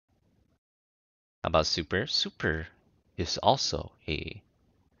How about Super? Super is also a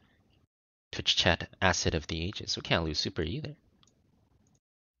Twitch chat asset of the ages. We can't lose Super either.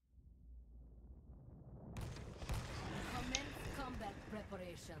 Commence combat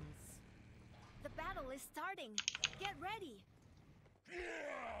preparations. The battle is starting. Get ready.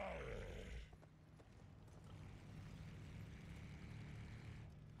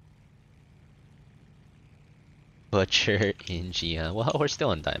 Butcher in GM. Well, we're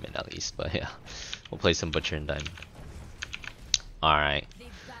still in Diamond at least, but yeah. We'll play some Butcher in Diamond. Alright.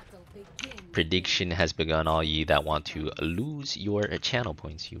 Prediction has begun. All ye that want to lose your channel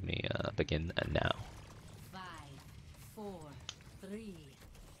points, you may begin now. 5, 4, 3,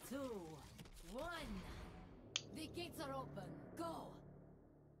 2, 1. The gates are open. Go.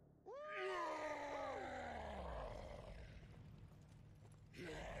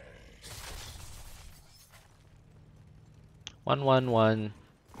 1 1 1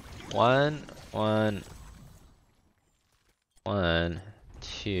 1 1 1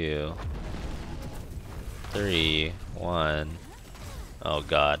 2 3 1. Oh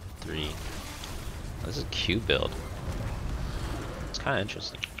god, 3. This is a Q build. It's kind of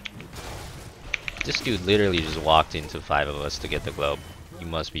interesting. This dude literally just walked into 5 of us to get the globe. You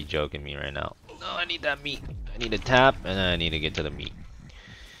must be joking me right now. No, I need that meat. I need to tap and then I need to get to the meat.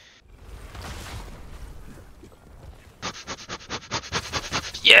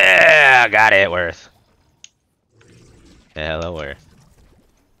 Yeah, got it, Worth. Yeah, hello, Worth.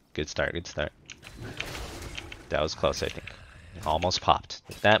 Good start, good start. That was close, I think. Almost popped.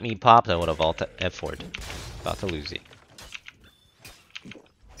 If that meat popped, I would have alt F4'd. About to lose it.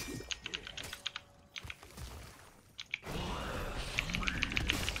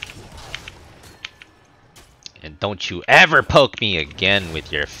 And don't you ever poke me again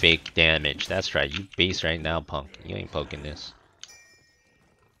with your fake damage. That's right, you base right now, punk. You ain't poking this.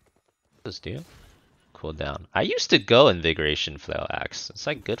 This do? Cool down. I used to go Invigoration Flail Axe. It's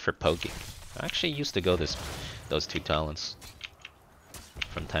like good for poking. I actually used to go those two talents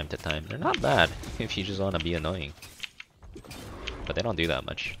from time to time. They're not bad if you just want to be annoying. But they don't do that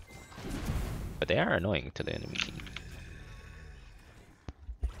much. But they are annoying to the enemy team.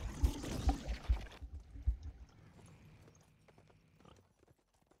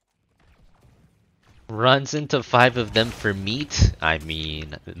 Runs into 5 of them for meat? I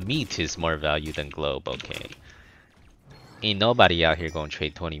mean, meat is more value than globe, okay? Ain't nobody out here gonna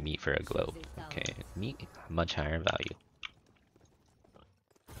trade 20 meat for a globe, okay? Meat, much higher value.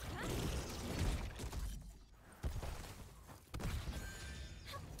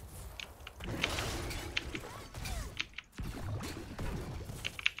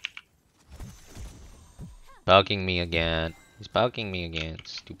 Bugging me again. He's bugging me again.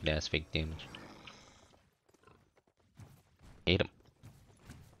 Stupid ass fake damage. Hate him.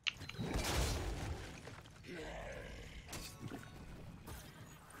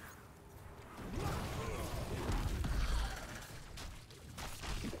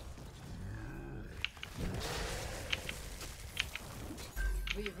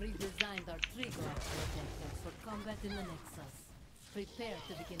 We've redesigned our trigger protectors for combat in the Nexus. Prepare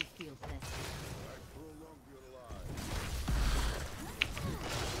to begin field testing.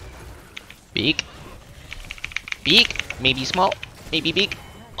 Beak. Beak. Maybe small. Maybe big.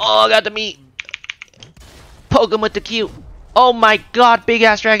 Oh, I got the meat. Poke him with the Q. Oh my god, big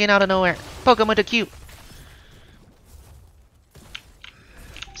ass dragon out of nowhere. Poke him with the Q.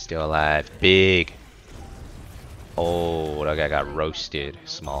 Still alive. Big. Oh, that guy got roasted.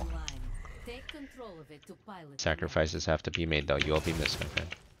 Small. Sacrifices have to be made though. You'll be missed, my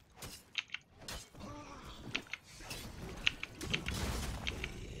friend.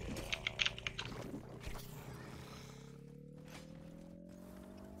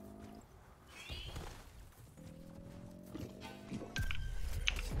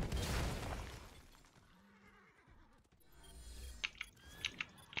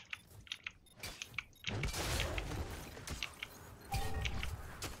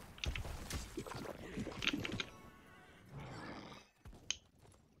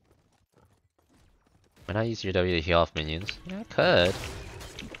 Why not use your W to heal off minions? Yeah, I could.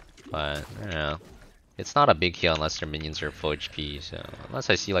 But, I don't know. It's not a big heal unless their minions are full HP, so... Unless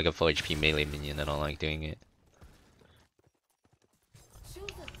I see like a full HP melee minion, I don't like doing it.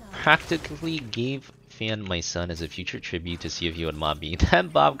 Practically gave Fan my son as a future tribute to see if he would mod me. Then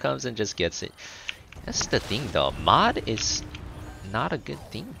Bob comes and just gets it. That's the thing though. Mod is not a good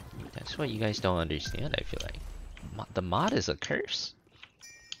thing. That's what you guys don't understand, I feel like. The mod is a curse.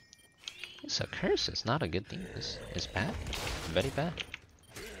 It's a curse, it's not a good thing. It's bad. Very bad.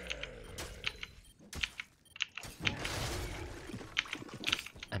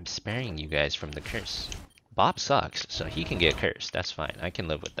 I'm sparing you guys from the curse. Bob sucks, so he can get cursed. That's fine. I can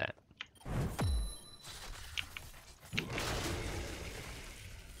live with that.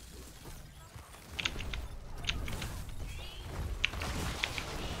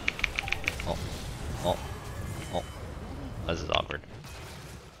 Oh. Oh. Oh. This is awkward.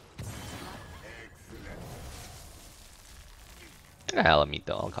 I got hella meat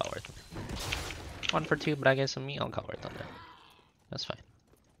though. I'll call worth it. 1 for 2, but I get some meat. I'll call worth on that. That's fine.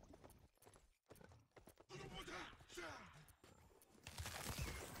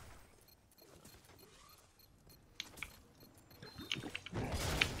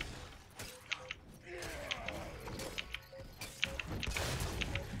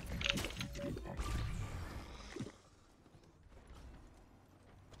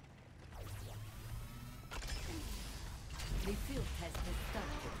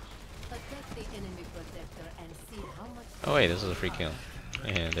 Oh wait, this is a free kill.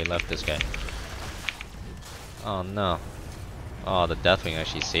 And they left this guy. Oh no. Oh, the Deathwing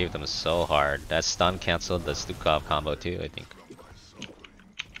actually saved them so hard. That stun canceled the Stukov combo too, I think.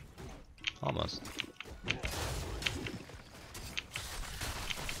 Almost.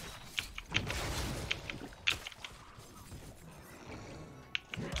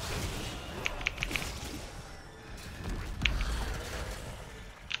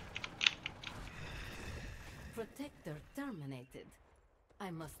 Protector terminated.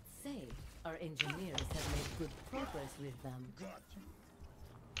 I must say, our engineers have made good progress with them.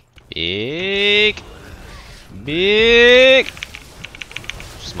 Big! Big!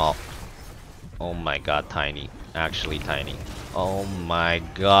 Small. Oh my god, tiny. Actually tiny. Oh my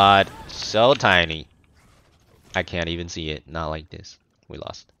god, so tiny. I can't even see it. Not like this. We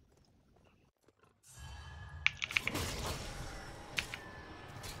lost.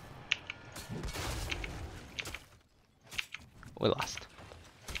 We lost.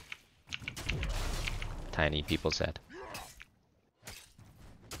 Tiny people said.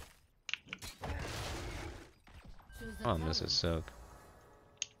 Oh, this is soak.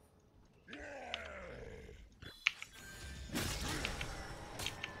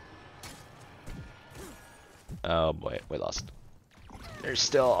 Oh boy, we lost. They're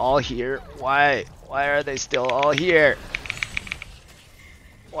still all here. Why? Why are they still all here?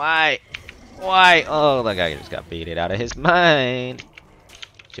 Why? Why? Oh, that guy just got baited out of his mind.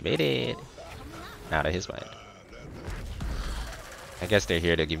 She baited. Out of his mind. I guess they're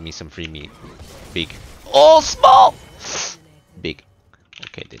here to give me some free meat. Big. Oh, small! Big.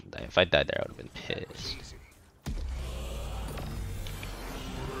 Okay, didn't die. If I died there, I would have been pissed.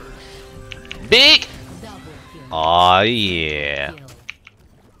 Big! Oh yeah.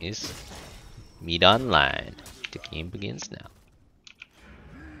 Is meat online. The game begins now.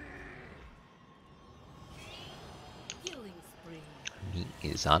 Meat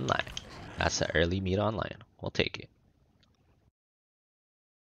is online. That's the early meat online. We'll take it.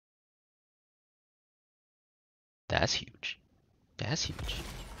 That's huge. That's huge.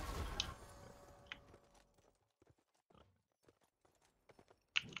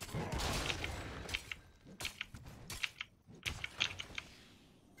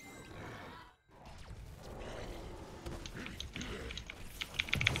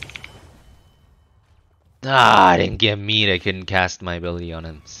 Ah, I didn't get meat. I couldn't cast my ability on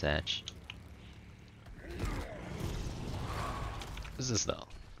him. Satch. What is this though?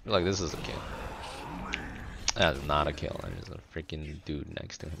 I feel like this is a kill. That is not a kill. There's a freaking dude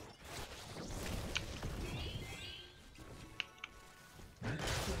next to him.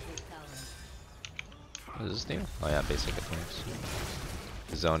 What does this do? Oh yeah, basic attacks.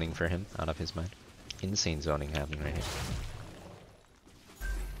 Zoning for him, out of his mind. Insane zoning happening right here.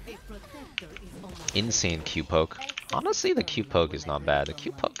 Insane Q poke. Honestly, the Q poke is not bad. The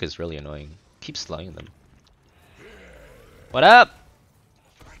Q poke is really annoying. Keeps slowing them. What up?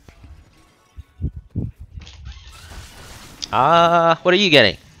 What are you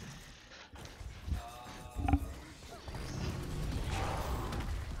getting?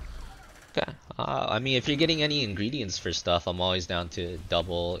 Okay. I mean, if you're getting any ingredients for stuff, I'm always down to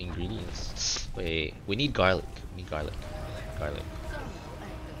double ingredients. Wait, we need garlic. We need garlic. Garlic.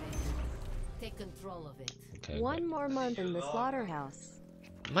 Take control of it. Okay. One more month in the slaughterhouse.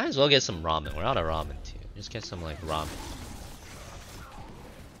 Might as well get some ramen. We're out of ramen too. Just get some like ramen.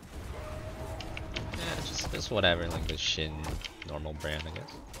 Yeah, just whatever, like the Shin normal brand, I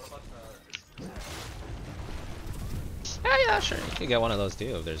guess. Yeah, sure. You could get one of those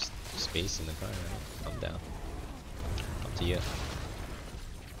too if there's space in the car. Right? I'm down. Up to you.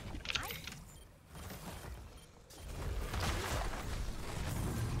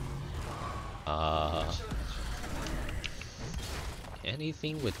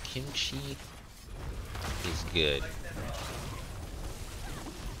 Anything with kimchi is good.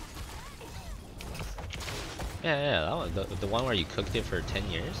 Yeah, that one, the one where you cooked it for 10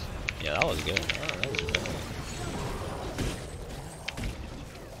 years? Yeah, that was good. Oh, that was good.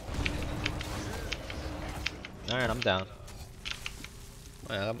 Alright, I'm down.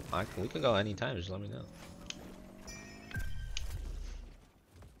 Well, we can go anytime, just let me know.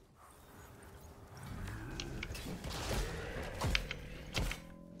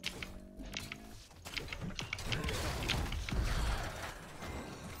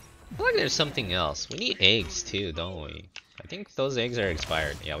 I feel like there's something else. We need eggs too, don't we? I think those eggs are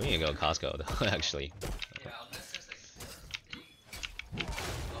expired. Yeah, we need to go to Costco though, actually.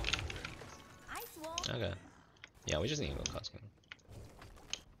 Okay. Yeah, we just need to go to Costco.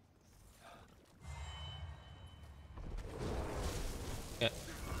 Yeah.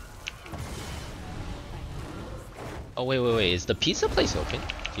 Oh wait, is the pizza place open?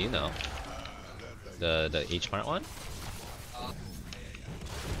 Do you know? The H Mart one?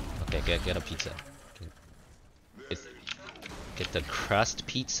 Okay, get a pizza. Get the crust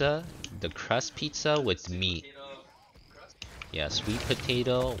pizza. The crust pizza with meat. Yeah, sweet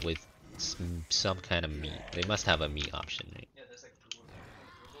potato with some kind of meat. They must have a meat option, right?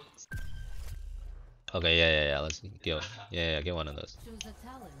 Okay, yeah. Let's go. Yeah, get one of those. Choose a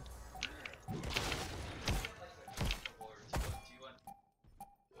talent.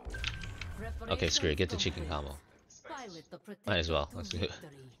 Okay, screw it. Get the chicken combo. Might as well. Let's do it.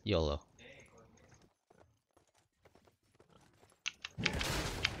 YOLO.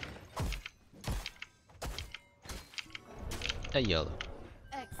 A YOLO.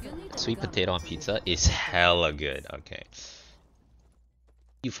 Sweet potato on pizza is hella good. Okay.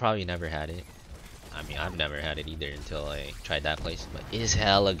 You've probably never had it. I mean, I've never had it either until I tried that place, but it is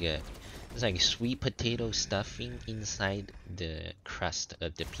hella good. It's like sweet potato stuffing inside the crust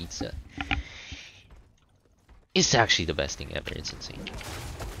of the pizza. It's actually the best thing ever. It's insane.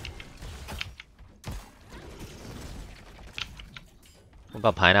 What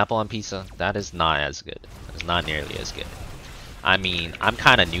about pineapple on pizza? That is not as good. It's not nearly as good. I mean, I'm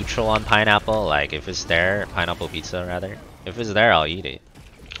kind of neutral on pineapple. Like, if it's there, pineapple pizza rather. If it's there, I'll eat it.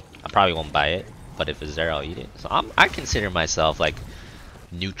 I probably won't buy it, but if it's there, I'll eat it. So I consider myself like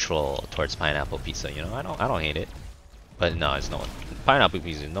neutral towards pineapple pizza. You know, I don't hate it, but no, it's no pineapple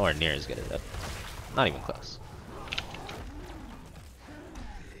pizza is nowhere near as good as that. Not even close.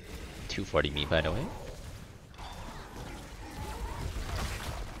 240 meat, by the way.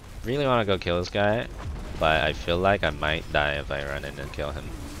 Really want to go kill this guy, but I feel like I might die if I run in and kill him.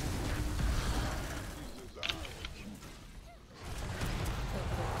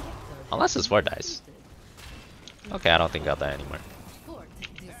 Unless it's 4 dice. Okay, I don't think I'll die anymore.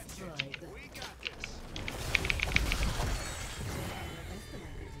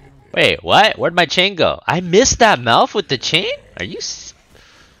 Wait, what? Where'd my chain go? I missed that mouth with the chain? Are you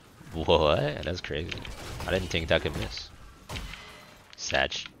what? That's crazy. I didn't think that could miss.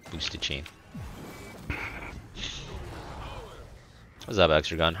 Satch. Boosted chain. What's up,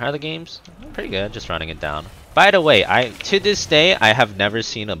 Extra Gun? How are the games? Pretty good, just running it down. By the way, to this day, I have never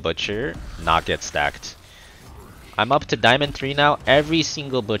seen a butcher not get stacked. I'm up to Diamond 3 now. Every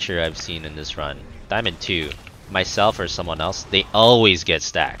single butcher I've seen in this run, Diamond 2, myself or someone else, they always get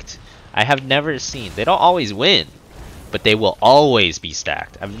stacked. I have never seen, they don't always win, but they will always be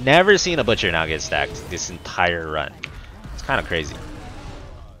stacked. I've never seen a butcher now get stacked this entire run. It's kind of crazy.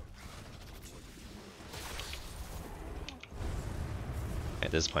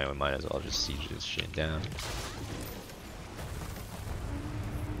 At this point, we might as well just siege this shit down.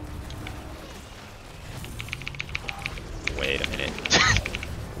 Wait a minute.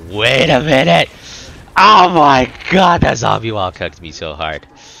 Wait a minute! Oh my god, that zombie wall cooked me so hard.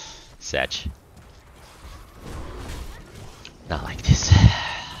 Setch. Not like this.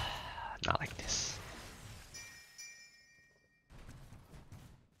 Not like this.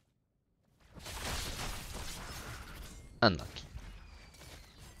 Unlucky.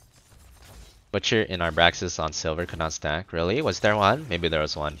 Butcher in our Braxis on silver could not stack. Really? Was there one? Maybe there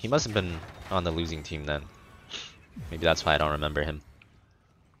was one. He must have been on the losing team then. Maybe that's why I don't remember him.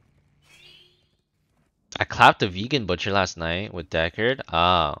 I clapped a vegan butcher last night with Deckard.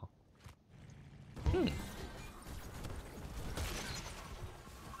 Oh.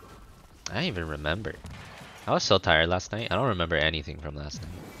 I don't even remember. I was so tired last night. I don't remember anything from last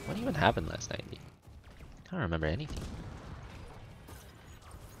night. What even happened last night? I don't remember anything.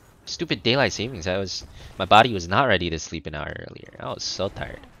 Stupid daylight savings. My body was not ready to sleep an hour earlier. I was so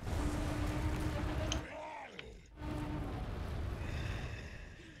tired.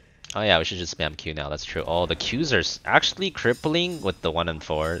 Oh yeah, we should just spam Q now. That's true. Oh, the Qs are actually crippling with the 1 and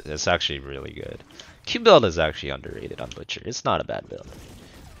 4. It's actually really good. Q build is actually underrated on Butcher. It's not a bad build.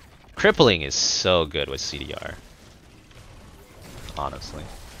 Crippling is so good with CDR. Honestly.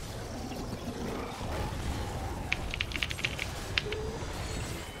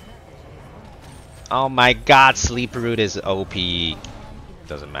 Oh my god, Sleep Root is OP.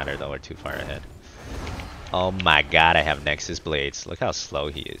 Doesn't matter though, we're too far ahead. Oh my god, I have Nexus Blades. Look how slow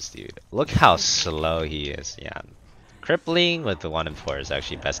he is, dude. Look how slow he is. Yeah. Crippling with the 1 and 4 is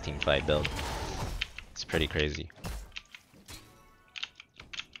actually best team fight build. It's pretty crazy.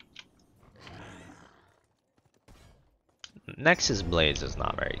 Nexus Blades is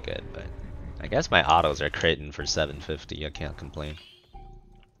not very good, but I guess my autos are critting for 750. I can't complain.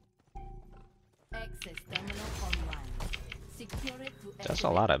 Access terminal online. Secure it to That's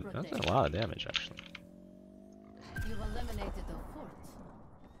activate a lot of damage actually. You've eliminated the fort.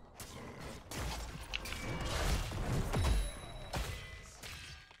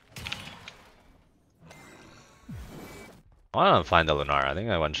 I don't find the Lunara. I think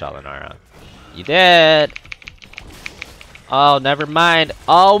I one-shot Lunara. You did! Oh, never mind.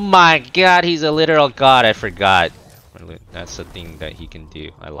 Oh my god, he's a literal god. I forgot. That's the thing that he can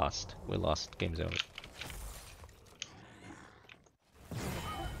do. I lost. We lost. Game's over.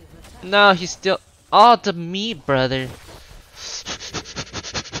 No, he's still... Oh, to me, brother.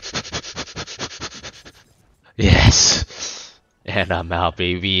 Yes! And I'm out,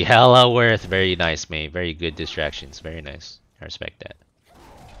 baby. Hella worth. Very nice, mate. Very good distractions. Very nice. I respect that.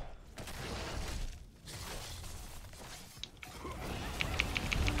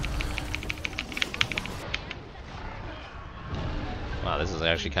 Wow, this is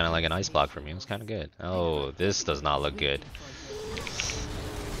actually kind of like an ice block for me. It's kind of good. Oh, this does not look good.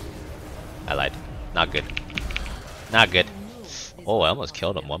 I lied. Not good. Not good. Oh, I almost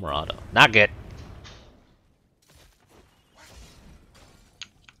killed him. One more auto. Not good.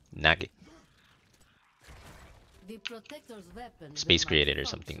 Not good. Space created or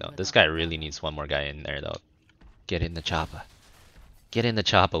something though. This guy really needs one more guy in there though. Get in the chopper. Get in the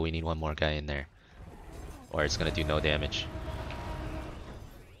chopper. We need one more guy in there. Or it's gonna do no damage.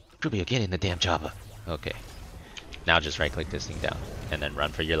 Rubio, get in the damn chopper. Okay. Now just right click this thing down. And then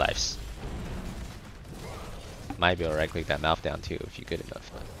run for your lives. Might be able to right click that mouth down too if you're good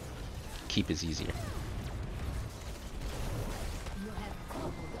enough. But keep is easier.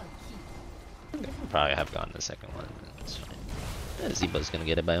 Probably have gotten the second one. That's fine. Zebo's gonna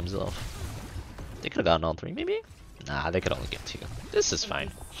get it by himself. They could have gotten all three, maybe? Nah, they could only get two. This is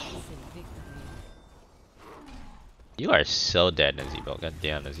fine. You are so dead, Nazebo. God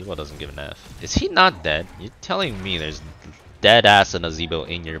damn, Nazebo doesn't give an F. Is he not dead? You're telling me there's dead ass Nazebo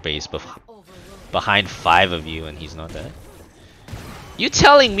in your base behind 5 of you and he's not dead? You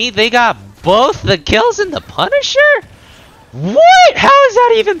telling me they got both the kills in the Punisher? What? How is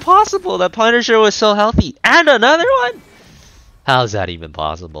that even possible? The Punisher was so healthy. And another one? How is that even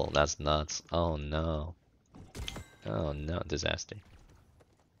possible? That's nuts. Oh no. Oh no, disaster.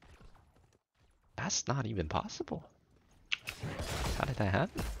 That's not even possible. How did that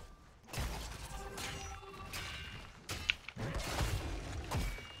happen?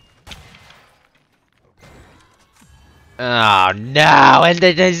 Oh no, and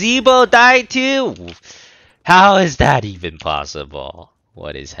the gazebo died too? How is that even possible?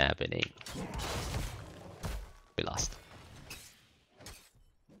 What is happening? We lost.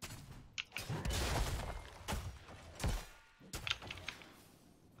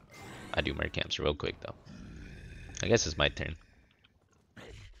 I do mer camps real quick though. I guess it's my turn.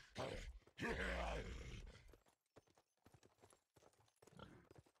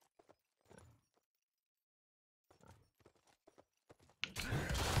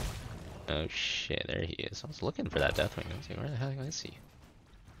 Oh shit, there he is. I was looking for that Deathwing. Let's see, where the hell is he?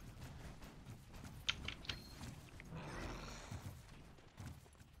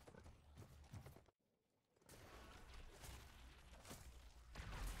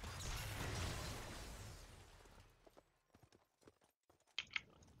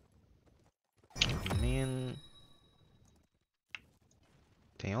 Man,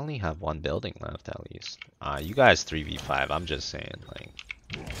 they only have one building left at least. You guys 3v5. I'm just saying, like,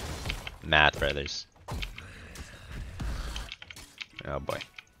 math, brothers. Oh boy,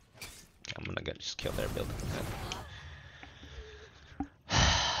 I'm gonna go just kill their building.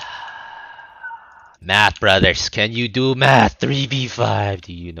 Math, brothers, can you do math? 3v5.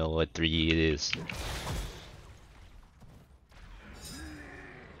 Do you know what 3 it is?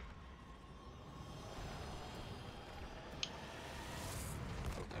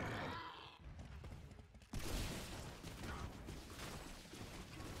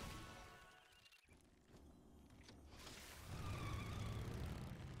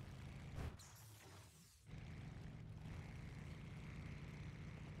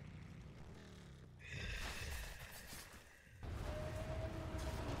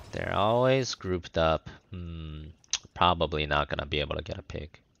 They're always grouped up. Probably not gonna be able to get a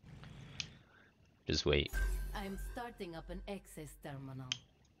pick. Just wait. I'm starting up an access terminal.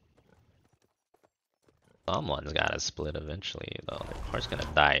 Someone's gotta split eventually, though. The car's gonna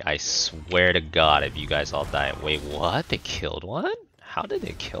die. I swear to God, if you guys all die. Wait, what? They killed one? How did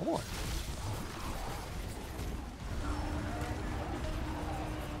they kill one?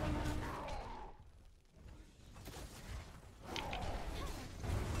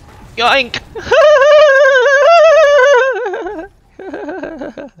 Yoink!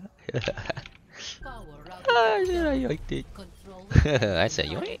 Ah, shit, I yoinked it. I said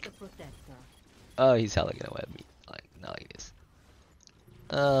yoink. Oh, he's hella gonna web me. Like, not like this.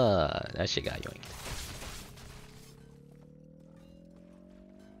 That shit got yoinked.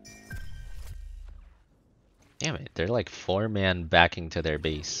 Damn it, they're like 4-man backing to their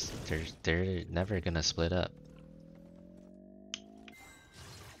base. They're never gonna split up.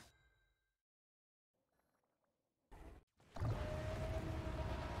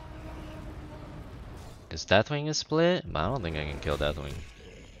 Is Deathwing a split? I don't think I can kill Deathwing.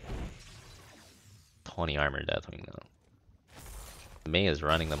 20 armor Deathwing though. Mei is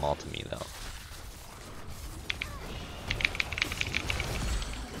running them all to me though.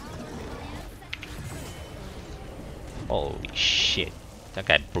 Holy shit. That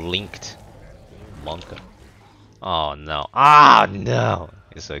guy blinked. Monka. Oh no. Ah no!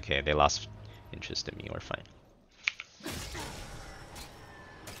 It's okay, they lost interest in me, we're fine.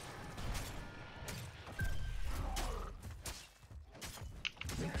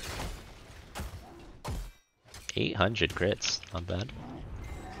 $800 crits, not bad.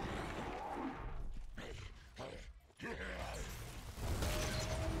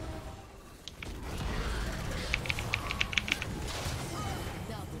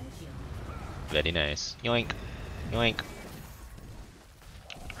 Very nice. Yoink. Yoink.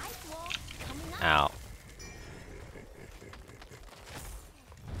 Ow.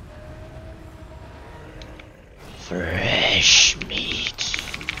 Fresh meat.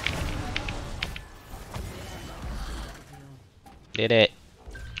 Did it.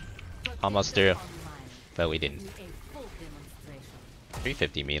 Almost through. But we didn't.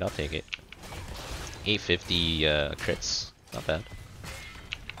 350 meat, I'll take it. 850 crits. Not bad.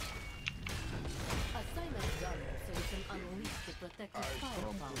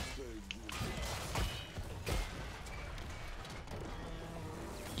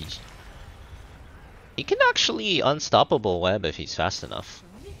 He can actually unstoppable web if he's fast enough.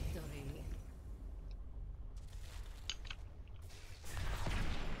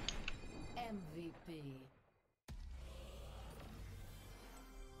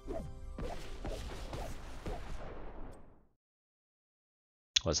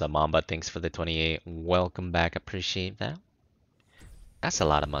 What's up, Mamba? Thanks for the 28. Welcome back. Appreciate that. That's a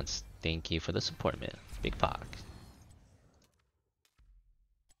lot of months. Thank you for the support, man. Big Fox.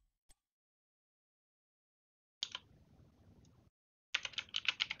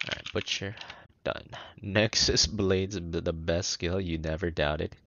 Alright, Butcher. Done. Nexus Blades, the best skill you never doubted.